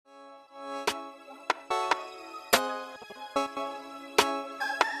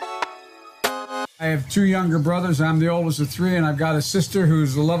I have 2 younger brothers. I'm the oldest of 3, and I've got a sister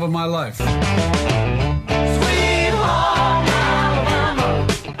who's the love of my life. It's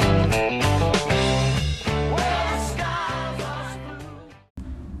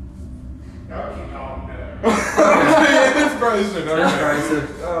Bryson. Okay. Bryson.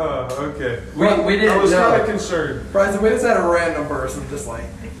 Oh, okay. We didn't know. I was kind of concerned. Bryson, we just had a random person just like...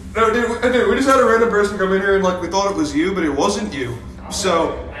 No, dude, we just had a random person come in here and like we thought it was you, but it wasn't you.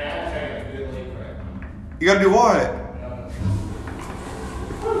 So you gotta do what?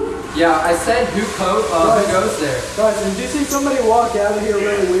 Yeah, I said who goes there. Bryson, did you see somebody walk out of here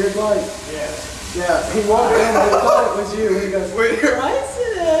really weird like? Yes. Yeah, he walked in and I thought it was you. And he goes, Wait here.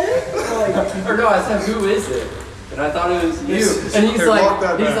 Bryson! Like, Or no, I said who is it? And I thought it was you. And he's like,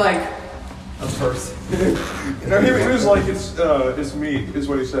 a person. No, he was like, it's me, is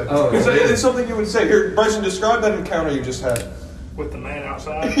what he said. Oh, it's something you would say. Here, Bryson, describe that encounter you just had. With the man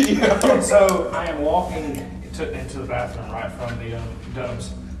outside? Yeah. So I am walking into the bathroom right from the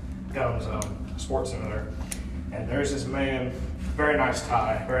Gums Sports Center, and there's this man, very nice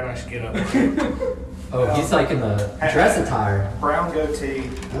tie, very nice get up. Oh, he's like in the dress attire. Brown goatee,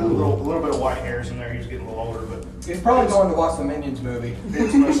 a little bit of white hairs in there. He's getting a little older, but he's probably going to watch the Minions movie.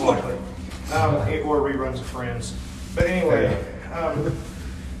 it's most likely. Or reruns of Friends. But anyway,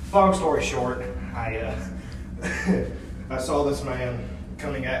 long story short, I saw this man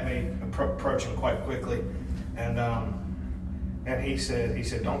coming at me, approaching quite quickly, and he said,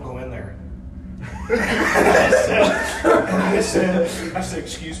 "Don't go in there." I said,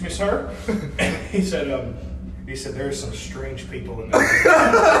 "Excuse me, sir." And he said, "There's some strange people in there."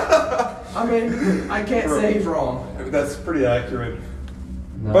 I mean, I can't say he's wrong. That's pretty accurate.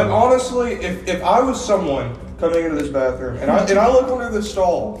 No. But honestly, if I was someone coming into this bathroom and I look under the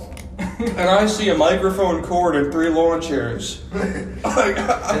stall and I see a microphone cord and 3 lawn chairs, that's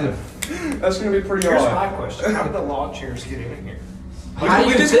gonna be pretty Here's odd. my question: how did the lawn chairs get in here? We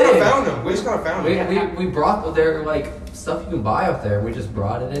just kind of found them. We just kind of found them. We brought there like stuff you can buy up there. We just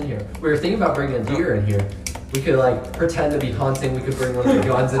brought it in here. We were thinking about bringing a deer in here. We could like pretend to be hunting. We could bring one of the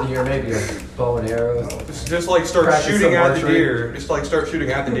guns in here, maybe a bow and arrows. Just like start Practice shooting some at the archery. deer. Just like start shooting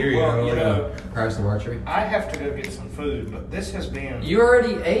at the deer. Well, you know. Practice some archery. I have to go get some food, but this has been. You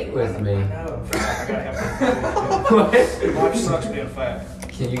already ate with me. I know. I'm fat. I gotta have some food. Life sucks being fat.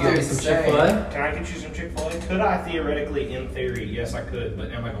 Can you get me some Chick-fil-A? Can I get you some Chick-fil-A? Could I theoretically, in theory, yes, I could,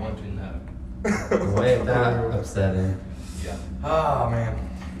 but am I going to? No. Wait, that upsetting. Yeah. Oh, man.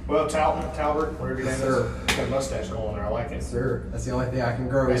 Well, Talbert, whatever your name is, got a mustache going on there. I like it. Sir, that's the only thing I can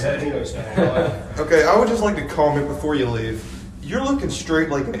grow. His head goes down. I like it. Okay, I would just like to comment before you leave. You're looking straight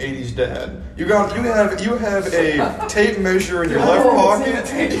like an '80s dad. You have a tape measure in your left pocket.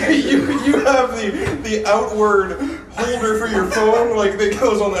 You have the outward holder for your phone, like that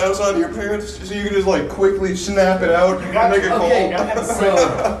goes on the outside of your pants, so you can just like quickly snap it out and make a call.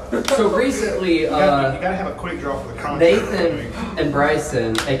 Okay, so recently, You gotta have a quick draw for the content. Nathan and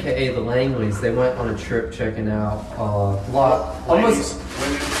Bryson, aka the Langleys, they went on a trip checking out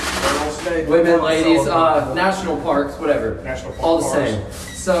women, ladies, national parks, whatever. National park all the bars. same.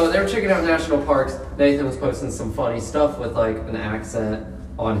 So they were checking out national parks. Nathan was posting some funny stuff with like an accent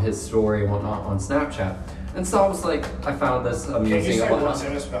on his story and whatnot on Snapchat. And so I was like, I found this Can amusing. you say and one whatnot.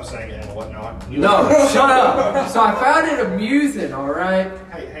 sentence without saying it and whatnot? No, shut up. So I found it amusing, all right?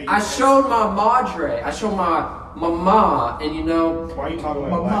 Hey, I showed my madre, I showed my mama, and you know, Why are you talking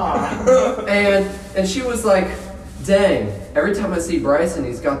about mama? and she was like, dang, every time I see Bryson,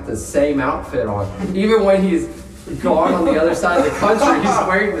 he's got the same outfit on. Even when he's gone on the other side of the country, he's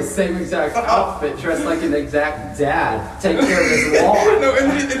wearing the same exact outfit, dressed like an exact dad, taking care of his lawn. No,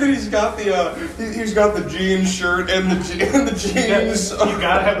 and then he's got the jeans shirt and the jeans. You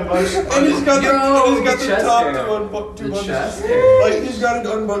gotta have the most. And he's got the top hair. two buttons. Chest hair. Like he's got it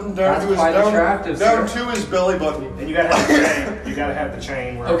unbuttoned down That's to his quite attractive, down sir. to his belly button. And you gotta have the chain. You gotta have the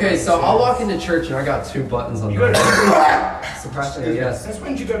chain. where Okay, so everything I'll says. walk into church and I got 2 buttons on You go to my church. Surprisingly, yes. Since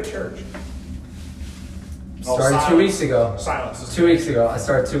when did you go to church? Started 2 weeks ago. Silence. 2 weeks ago. I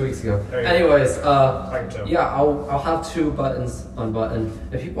started 2 weeks ago. There you Anyways, I can tell. yeah, I'll have 2 buttons unbuttoned.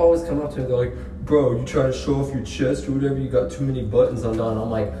 And people always come up to me and go like, bro, you trying to show off your chest or whatever, you got too many buttons undone. I'm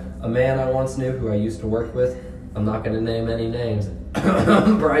like, a man I once knew who I used to work with, I'm not going to name any names,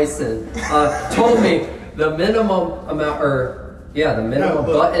 Bryson, told me the minimum amount,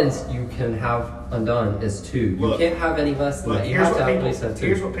 buttons you can have undone is 2. You Look, can't have any less than that. You here's have to what have at people- least have 2.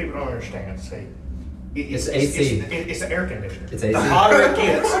 Here's what people don't understand. See, It's AC. It's the air conditioner. It's AC. The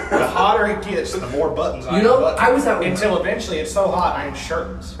hotter it gets, the more buttons I I was at until eventually it's so hot I am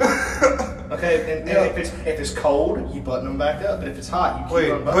shirtless. Okay, and if it's cold, you button them back up. But if it's hot, you keep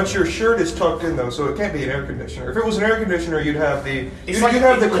them but your shirt is tucked in though, so it can't be an air conditioner. If it was an air conditioner, you'd have the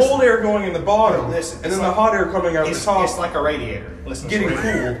cold air going in the bottom, and then the hot air coming out the top. It's like a radiator. Listen, getting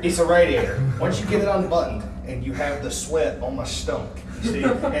cool. It's a radiator. Once you get it unbuttoned and you have the sweat on my stomach, you see,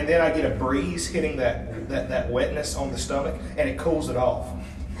 and then I get a breeze hitting that wetness on the stomach, and it cools it off.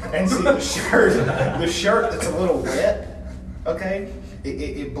 And see the shirt that's a little wet, okay.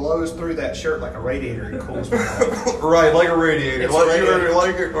 It blows through that shirt like a radiator and cools me off. Right, like a radiator. It's like a radiator.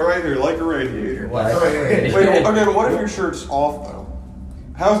 like a radiator. Wait, okay, but what if your shirt's off though?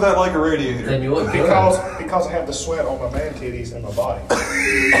 How's that like a radiator? Then you look good. Because I have the sweat on my man titties and my body.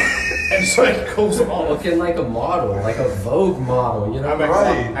 And so it cools them off. Looking like a model, like a Vogue model, you know?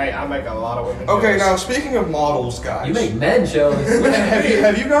 I make a lot of women Okay, jealous. now speaking of models, guys. You make men jealous.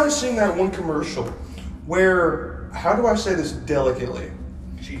 have you guys seen that one commercial where, how do I say this delicately?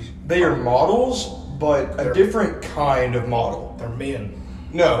 They are models, but a different kind of model. They're men.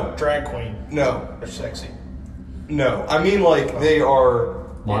 No. Drag queen. No. They're sexy. No. I mean like they are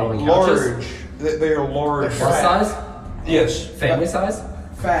Modeling large. couches? They are large. Plus size? Yes. Family size?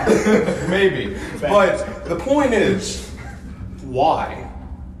 Fat. Maybe. But the point is, why?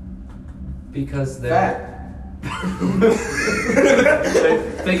 Because they're... Fat.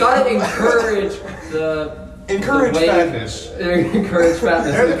 They gotta encourage Encourage fatness. Encourage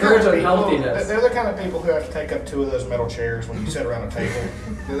fatness. Encourage unhealthiness. They're the kind of people who have to take up 2 of those metal chairs when you sit around a table.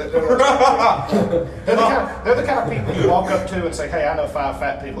 They're the kind of people you walk up to and say, "Hey, I know 5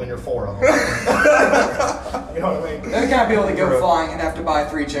 fat people and you're 4 of them." You know what I mean? They're the kind of people that go flying and have to buy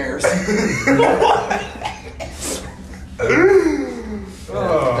 3 chairs.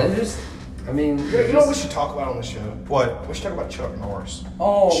 They're just, I mean... You know what we should talk about on the show? What? We should talk about Chuck Norris.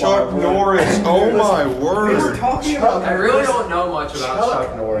 Oh, Chuck Norris. Oh my We were word. talking about I really don't know much about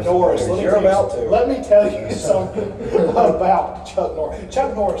Chuck Norris. Let me tell you something about Chuck Norris.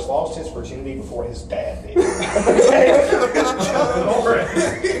 Chuck Norris lost his virginity before his dad did. Chuck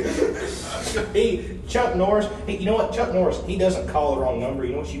Norris. Chuck Norris, you know what? Chuck Norris, he doesn't call the wrong number.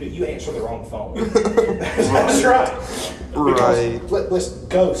 You know what you do? You answer the wrong phone. That's right. Right. Because, listen,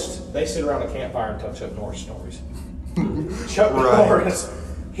 ghosts, they sit around a campfire and tell Chuck Norris stories. Chuck Norris,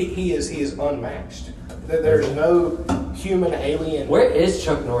 he is unmatched. There's no human alien. Where is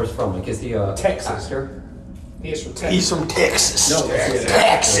Chuck Norris from? Like, is he a Texas. actor? He is from Texas. He's from Texas. No,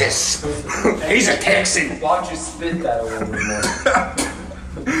 Texas. He's a Texan. Why don't you spit that a little bit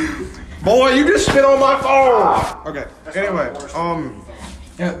more? Boy, you just spit on my phone. Okay. Anyway,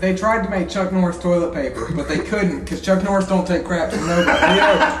 Yeah, they tried to make Chuck Norris toilet paper, but they couldn't because Chuck Norris don't take crap from nobody.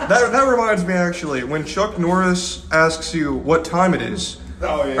 that reminds me actually, when Chuck Norris asks you what time it is.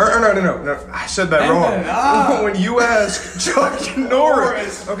 Oh, yeah. No, I said that wrong. When you ask Chuck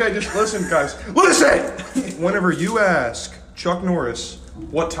Norris. Okay, just listen, guys. Listen! Whenever you ask Chuck Norris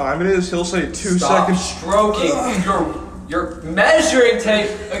what time it is, he'll say 2 Stop seconds. stroking your measuring tape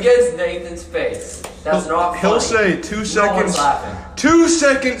against Nathan's face. That's not funny. He'll say 2 No seconds. one's laughing. 2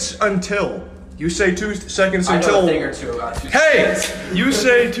 seconds until. You say 2 seconds I know until. a thing or two about 2 Hey! seconds. You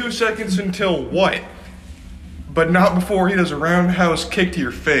say 2 seconds until what? But not before he does a roundhouse kick to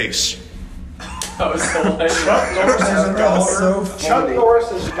your face. That was hilarious. Chuck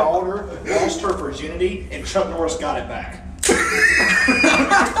Norris's daughter lost her virginity, and Chuck Norris got it back.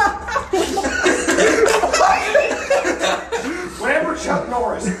 Whenever Chuck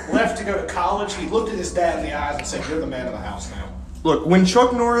Norris left to go to college, he looked at his dad in the eyes and said, "You're the man of the house now." Look, when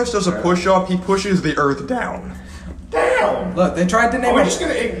Chuck Norris does a push-up, he pushes the earth down. Damn! Look, they tried to name Are we him. just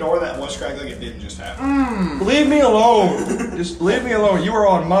going to ignore that voice crack like it didn't just happen? Leave me alone. Just leave me alone. You are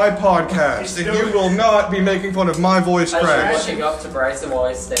on my podcast, and you will not be making fun of my voice I was cracks. rushing up to Bryson while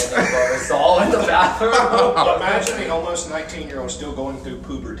he's standing above us all in the bathroom. Imagine the almost 19-year-old still going through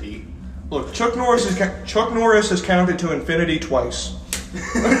puberty. Look, Chuck Norris has counted to infinity twice.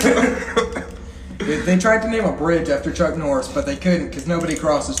 They tried to name a bridge after Chuck Norris, but they couldn't because nobody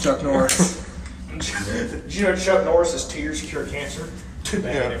crosses Chuck Norris. Did you know Chuck Norris's tears cure cancer? Too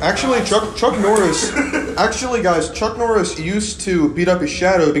bad. Yeah. Actually, Chuck Norris. Actually, guys, Chuck Norris used to beat up his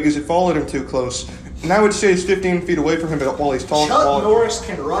shadow because it followed him too close. Now it stays 15 feet away from him while he's talking. Chuck Norris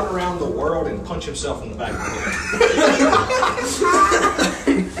can run around the world and punch himself in the back of the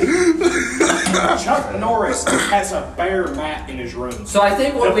head. Chuck Norris has a bear mat in his room. So I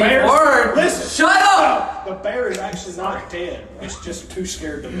think what The we've bear's- learned. Listen, Shut up! The bear is actually not dead. It's just too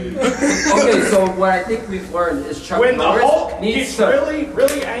scared to move. Okay, so what I think we've learned is Chuck When the Norris Hulk needs gets to really,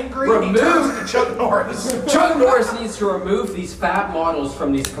 really angry, he turns to Chuck Norris. Chuck Norris needs to remove these fat models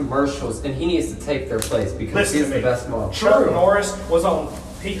from these commercials, and he needs to take their place because Listen he's to the me. best model. Chuck Norris was on.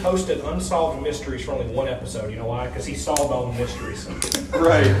 He hosted Unsolved Mysteries for only one episode. You know why? Because he solved all the mysteries.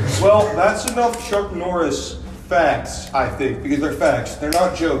 Right. Well, that's enough Chuck Norris facts, I think, because they're facts. They're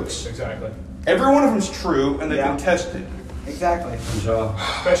not jokes. Exactly. Every one of them's true, and they've been tested. Exactly. Good job.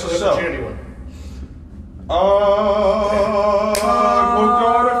 Especially So- the virginity one.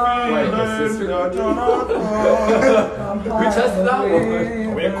 Wait, his sister? We tested that one.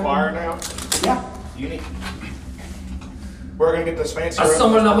 Are we a choir now? Yeah. Unique. We're gonna get this fancy.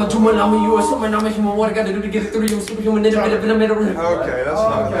 Someone number two, number you, or someone number human. What I got to do to get it through you? Superhuman, Okay, that's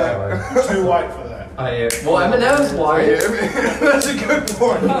not bad. Too white for that. Well, Eminem's white. That's a good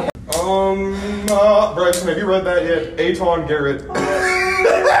point. Bryson, have you read that yet? Aton Garrett.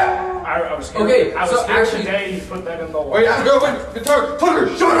 I was here. Okay, I was so here actually- today. You put that in the Wait, wait, Tucker,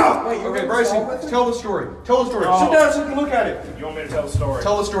 shut up! Wait, you're Okay, gonna Bryson, solve it? tell the story. Tell the story. Oh. Sit down so you can look at it. You want me to tell the story?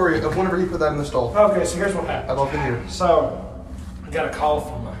 Tell the story of whenever he put that in the stall. Okay, so here's what happened. I'd love to hear. So, I got a call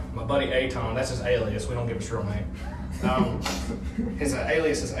from my buddy Aton. That's his alias. We don't give his real name. His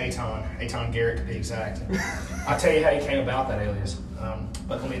alias is Aton Garrett to be exact. I'll tell you how he came about that alias.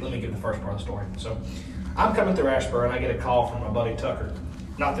 But let me give the first part of the story. So, I'm coming through Ashburn and I get a call from my buddy Tucker.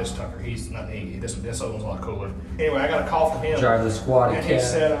 Not this Tucker. He's not. This other one's a lot cooler. Anyway, I got a call from him. Driving the squatty And cat.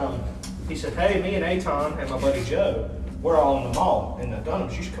 he said, hey, me and Aton and my buddy Joe, we're all in the mall in the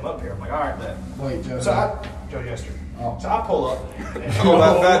Dunhams. You should come up here. I'm like, all right, then. Wait, Joe. Joe Yester. Oh. So I pull up.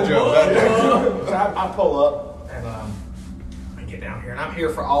 Oh, that Joe. So I pull up and I get down here, and I'm here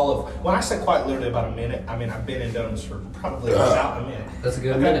for all of. When I say quite literally about a minute, I mean I've been in Dunhams for probably about a minute. That's a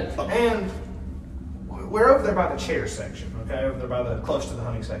good Okay? minute. And we're over there by the chair section. Okay, over there by the close to the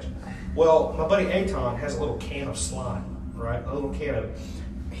hunting section. Well, my buddy Aton has a little can of slime, right? A little can of.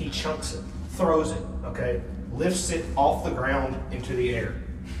 He chunks it, throws it, okay, lifts it off the ground into the air,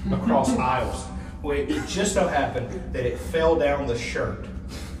 across aisles. Well, it just so happened that it fell down the shirt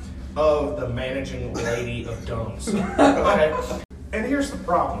of the managing lady of Dunhams. Okay? And here's the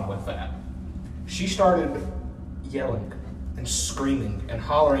problem with that. She started yelling and screaming and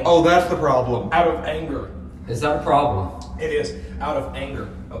hollering Oh, that's the problem. out of anger. Is that a problem? It is out of anger,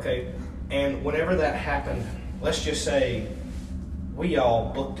 okay? And whenever that happened, let's just say we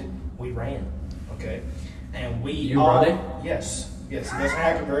all booked it. We ran, okay? And we You all... running? Yes. Yes, it doesn't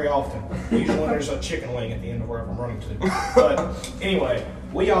happen very often. Usually when there's a chicken wing at the end of wherever I'm running to. But anyway,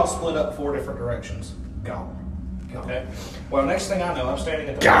 we all split up 4 different directions. Gone. Okay? Well, next thing I know, I'm standing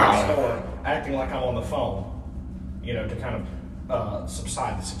at the front of the store acting like I'm on the phone, you know, to kind of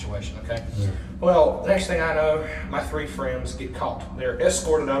subside the situation, okay? Yeah. Well, next thing I know, my 3 friends get caught. They're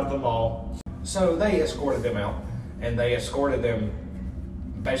escorted out of the mall. So they escorted them out, and they escorted them,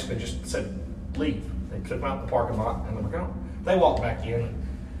 basically just said, leave. They took them out the parking lot, and they were gone. They walked back in.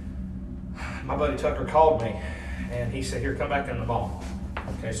 My buddy Tucker called me, and he said, here, come back in the mall.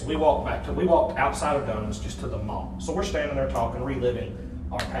 Okay, so we walked outside of Dunham's just to the mall. So we're standing there talking, reliving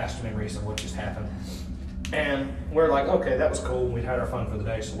our past memories of what just happened. And we're like, okay, that was cool. We'd had our fun for the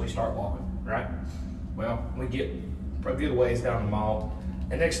day, so we start walking, right? Well, we get a good ways down the mall,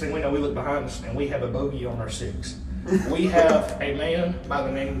 and next thing we know, we look behind us, and we have a bogey on our 6. We have a man by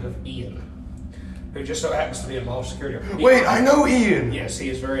the name of Ian, who just so happens to be a mall security. Wait, I know Ian. Yes, he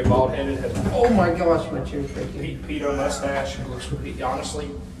is very bald-headed, has a Oh my gosh, my chair's breaking. pedo mustache. Honestly,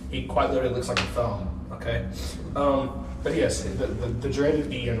 he quite literally looks like a thumb. Okay, but yes, the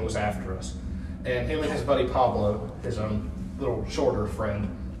dreaded Ian was after us, and him and his buddy Pablo, his little shorter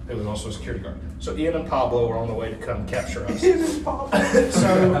friend, who was also a security guard. So Ian and Pablo were on the way to come capture us. Ian and Pablo.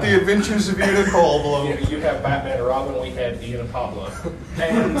 So The Adventures of Ian and Pablo. you have Batman and Robin. We had Ian and Pablo,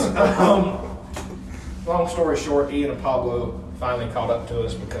 and long story short, Ian and Pablo finally caught up to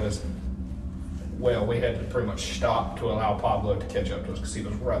us because, well, we had to pretty much stop to allow Pablo to catch up to us because he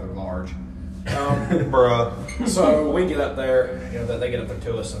was rather large. Bruh. So we get up there, you know, they get up there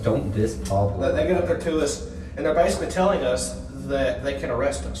to us. And Don't diss Pablo. they get up there to us, and they're basically telling us that they can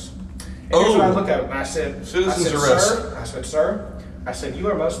arrest us. And Oh. here's what I look at it, and I said, Citizen's arrest. Sir, I said, you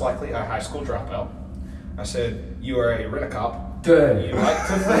are most likely a high school dropout. I said, you are a rent-a-cop. Good. You like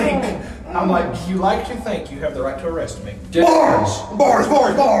to think. I'm like, you like to think you have the right to arrest me. Bars! But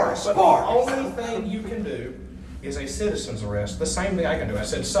the Bars! only thing you can do is a citizen's arrest. The same thing I can do. I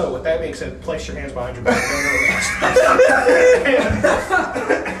said, so with that being said, place your hands behind your back.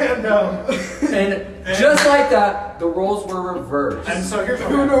 And just like that, the roles were reversed. And so here's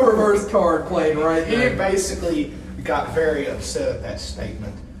what No reverse card played right he there. basically got very upset at that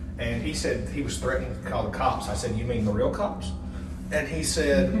statement. And he said he was threatening to call the cops. I said, you mean the real cops? And he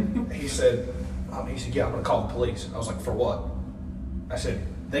said, yeah, I'm going to call the police. I was like, for what? I said,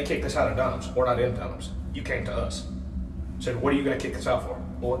 they kicked us out of Dunham's. We're not in Dunham's. You came to us. I said, what are you going to kick us out for?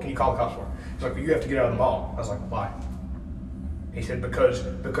 Well, what can you call the cops for? He's like, well, you have to get out of the mall. I was like, why? He said, because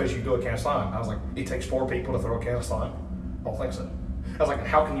you do a can of slime. I was like, it takes 4 people to throw a can of slime? I don't think so. I was like, and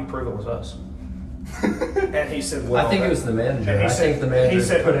how can you prove it was us? And he said, well, I think it was the manager. I think the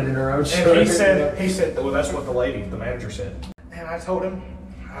manager put it in her own shirt. And he said, well, that's what the manager said. And I told him,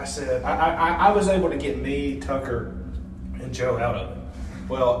 I said, I was able to get me, Tucker, and Joe out of it.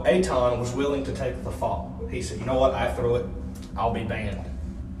 Well, Aton was willing to take the fall. He said, you know what, I threw it, I'll be banned.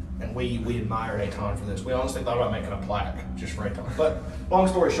 And we admired Aton for this. We honestly thought about making a plaque just for Aton. But long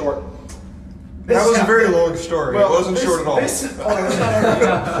story short, That was a very long story. It wasn't short at all.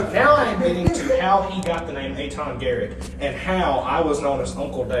 Now I'm getting to how he got the name Aton Garrett and how I was known as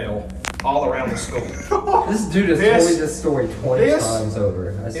Uncle Dale all around the school. This dude has told me this story 20 times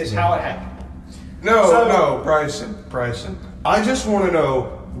over. This is how it happened. No, Bryson. I just want to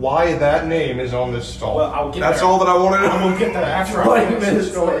know why that name is on this stall. Well, I'll get That's there. all that I want to know. I'm going to get that after I finish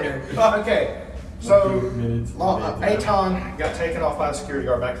the story. Okay, so Aton got taken off by the security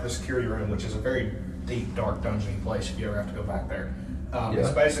guard back to the security room, which is a very deep, dark, dungeony place if you ever have to go back there. It's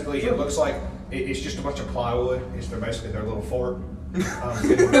basically, it looks like, it's just a bunch of plywood. It's basically their little fort.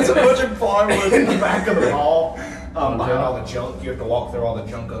 It's a bunch of plywood in the back of the mall, behind all the junk. You have to walk through all the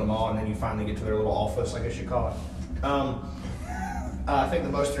junk of the mall, and then you finally get to their little office, I guess you call it. I think the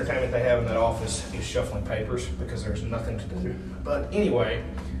most entertainment they have in that office is shuffling papers because there's nothing to do. But anyway,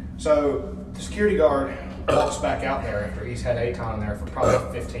 so the security guard walks back out there after he's had Aton in there for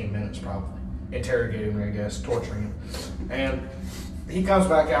probably 15 minutes, interrogating him, I guess, torturing him. And he comes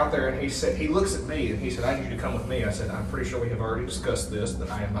back out there and he looks at me and he said, I need you to come with me. I said, I'm pretty sure we have already discussed this, that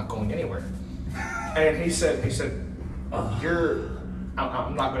I am not going anywhere. And he said, I'm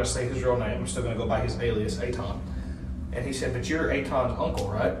not going to say his real name. I'm still going to go by his alias, Aton. And he said, but you're Aton's uncle,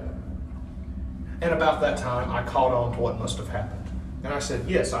 right? And about that time, I caught on to what must have happened. And I said,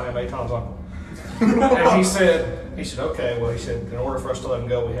 yes, I am Aton's uncle. And he said, okay, well, he said, in order for us to let him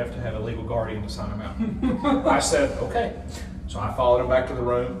go, we have to have a legal guardian to sign him out. I said, okay. So I followed him back to the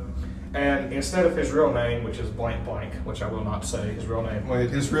room. And instead of his real name, which is blank blank, which I will not say his real name. Wait,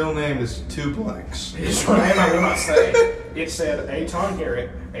 his real name is 2 blanks. His real name I will not say. It said Aton Garrett,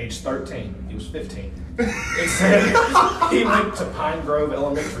 age 13. He was 15. It said he went to Pine Grove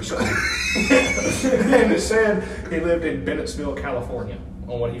Elementary School. And it said he lived in Bennettsville, California,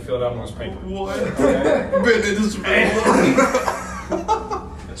 on what he filled out on his paper. What? Okay.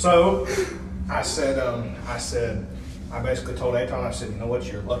 Bennettsville. So I basically told Aton, I said, you know what,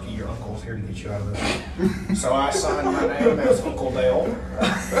 you're lucky your uncle's here to get you out of this. So I signed my name as Uncle Dale.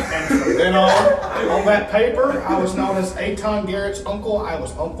 And from then on that paper, I was known as Aton Garrett's uncle. I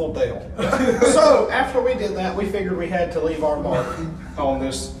was Uncle Dale. So after we did that, we figured we had to leave our mark on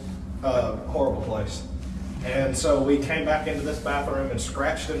this horrible place. And so we came back into this bathroom and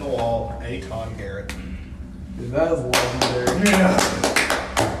scratched in the wall, Aton Garrett. Dude, that was legendary. Yeah.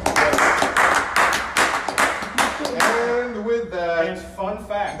 With that, And fun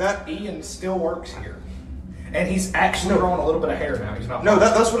fact, that Ian still works here, and he's actually growing a little bit of hair now. He's not.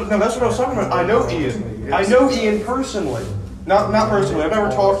 that's what I was talking about. I know Ian. I know Ian personally. Not personally. I've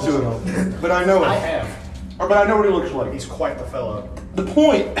never talked to him, but I know him. I have. But I know what he looks like. He's quite the fellow. The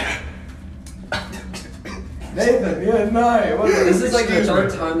point. Nathan, yeah, no. This is like the Excuse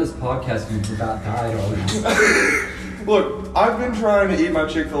third me. time this podcast you've about died already. Look, I've been trying to eat my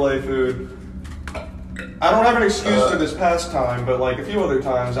Chick-fil-A food. I don't have an excuse to this past time, but like a few other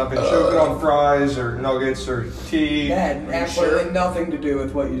times, I've been choking on fries or nuggets or tea. That had absolutely nothing to do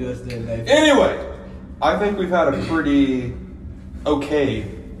with what you just did, Nathan. Anyway, I think we've had a pretty okay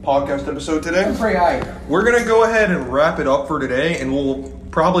podcast episode today. Pretty hype. We're gonna go ahead and wrap it up for today, and we'll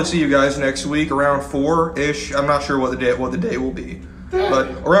probably see you guys next week around 4-ish. I'm not sure what the day will be,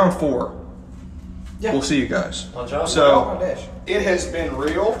 but around 4. Yeah. We'll see you guys. On So, it has been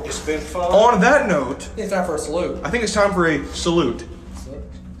real. It's been fun. on that note, It's time for a salute. I think it's time for a salute.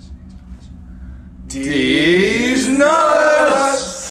 D's nuts!